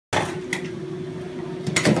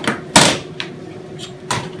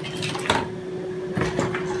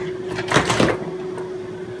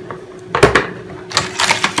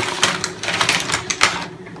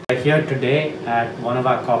here today at one of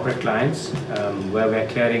our corporate clients where we're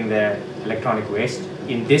clearing their electronic waste.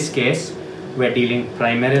 In this case, we're dealing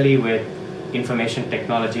primarily with information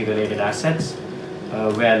technology related assets.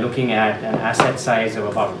 We're looking at an asset size of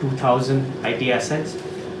about 2,000 IT assets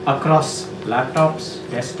across laptops,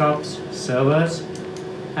 desktops, servers,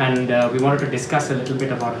 and we wanted to discuss a little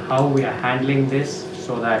bit about how we are handling this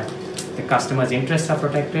so that the customer's interests are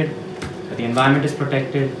protected, that the environment is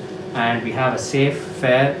protected, and we have a safe,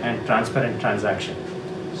 fair, and transparent transaction.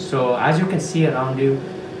 So as you can see around you,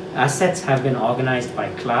 assets have been organized by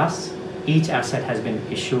class. Each asset has been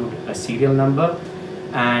issued a serial number,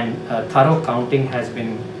 and a thorough counting has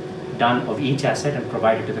been done of each asset and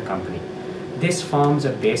provided to the company. This forms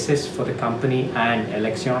a basis for the company and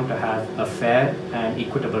Alexion to have a fair and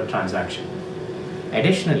equitable transaction.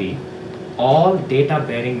 Additionally, all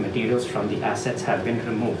data-bearing materials from the assets have been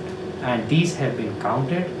removed, and these have been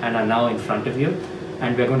counted and are now in front of you,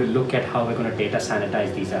 and we're going to look at how we're going to data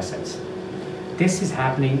sanitize these assets. This is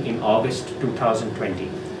happening in August 2020,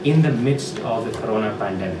 in the midst of the corona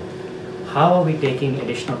pandemic. How are we taking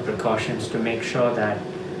additional precautions to make sure that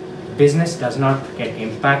business does not get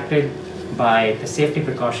impacted by the safety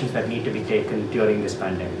precautions that need to be taken during this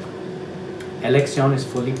pandemic? Alexion is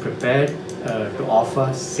fully prepared to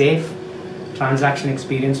offer safe transaction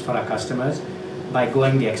experience for our customers by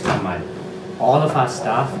going the extra mile. All of our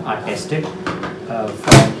staff are tested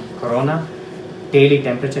for corona. Daily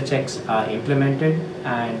temperature checks are implemented,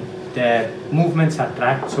 and their movements are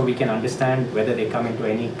tracked so we can understand whether they come into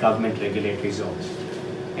any government regulatory zones.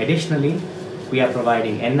 Additionally, we are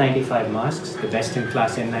providing N95 masks, the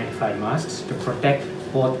best-in-class N95 masks, to protect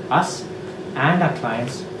both us and our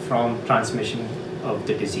clients from transmission of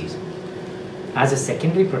the disease. As a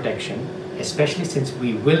secondary protection, especially since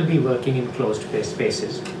we will be working in closed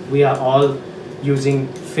spaces, we are all using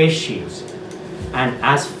face shields. And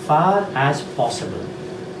as far as possible,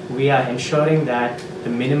 we are ensuring that the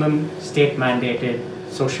minimum state-mandated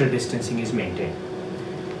social distancing is maintained.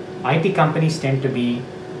 IT companies tend to be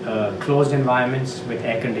closed environments with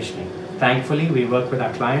air conditioning. Thankfully, we work with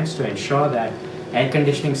our clients to ensure that air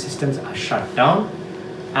conditioning systems are shut down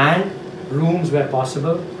and rooms where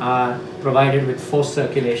possible are provided with forced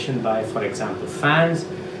circulation by, for example, fans,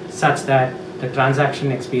 such that the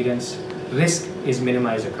transaction experience risk is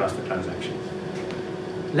minimized across the transaction.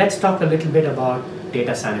 Let's talk a little bit about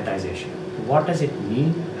data sanitization. What does it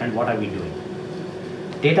mean and what are we doing?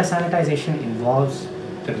 Data sanitization involves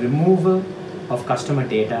the removal of customer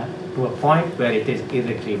data to a point where it is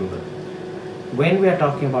irretrievable. When we are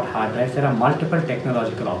talking about hard drives, there are multiple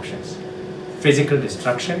technological options. Physical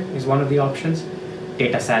destruction is one of the options.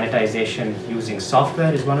 Data sanitization using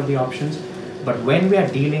software is one of the options. But when we are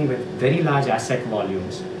dealing with very large asset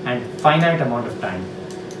volumes and finite amount of time,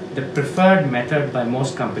 the preferred method by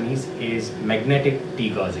most companies is magnetic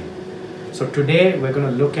degaussing. So today we're going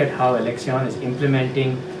to look at how Alexion is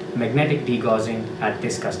implementing magnetic degaussing at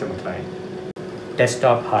this customer client.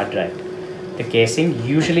 Desktop hard drive. The casing,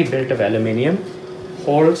 usually built of aluminium,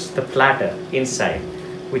 holds the platter inside,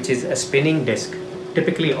 which is a spinning disk,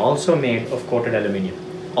 typically also made of coated aluminium.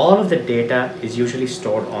 All of the data is usually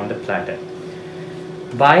stored on the platter.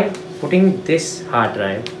 By putting this hard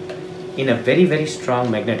drive in a very, very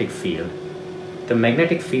strong magnetic field, the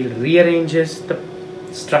magnetic field rearranges the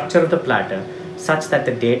structure of the platter such that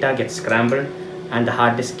the data gets scrambled and the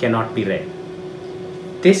hard disk cannot be read.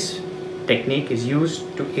 This technique is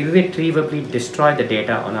used to irretrievably destroy the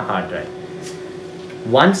data on a hard drive.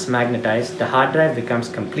 Once magnetized, the hard drive becomes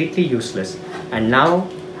completely useless and now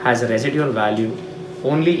has a residual value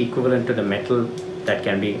only equivalent to the metal that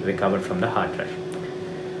can be recovered from the hard drive.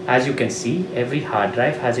 As you can see, every hard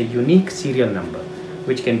drive has a unique serial number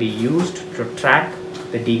which can be used to track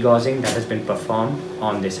the degaussing that has been performed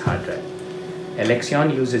on this hard drive.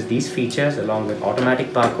 Alexion uses these features along with automatic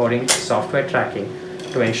barcoding, software tracking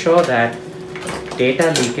to ensure that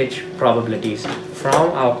data leakage probabilities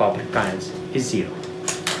from our corporate clients is zero.